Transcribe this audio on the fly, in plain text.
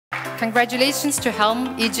Congratulations to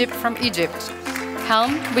Helm, Egypt from Egypt.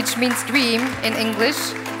 Helm, which means dream in English,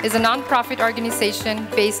 is a non-profit organization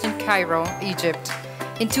based in Cairo, Egypt.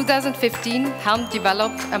 In 2015, Helm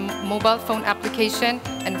developed a mobile phone application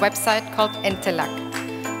and website called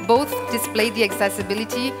Enteleq. Both display the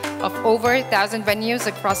accessibility of over 1,000 venues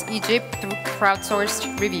across Egypt through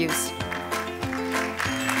crowdsourced reviews.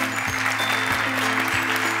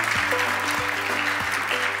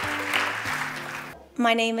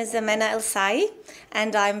 My name is Amena El-Saie,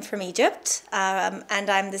 and I'm from Egypt, and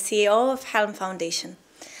I'm the CEO of Helm Foundation.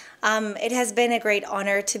 It has been a great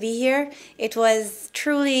honor to be here. It was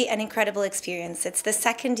truly an incredible experience. It's the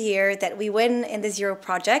second year that we win in the Zero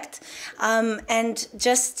project, and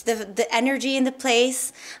just the energy in the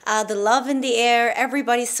place, the love in the air,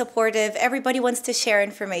 everybody's supportive, everybody wants to share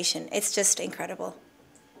information. It's just incredible.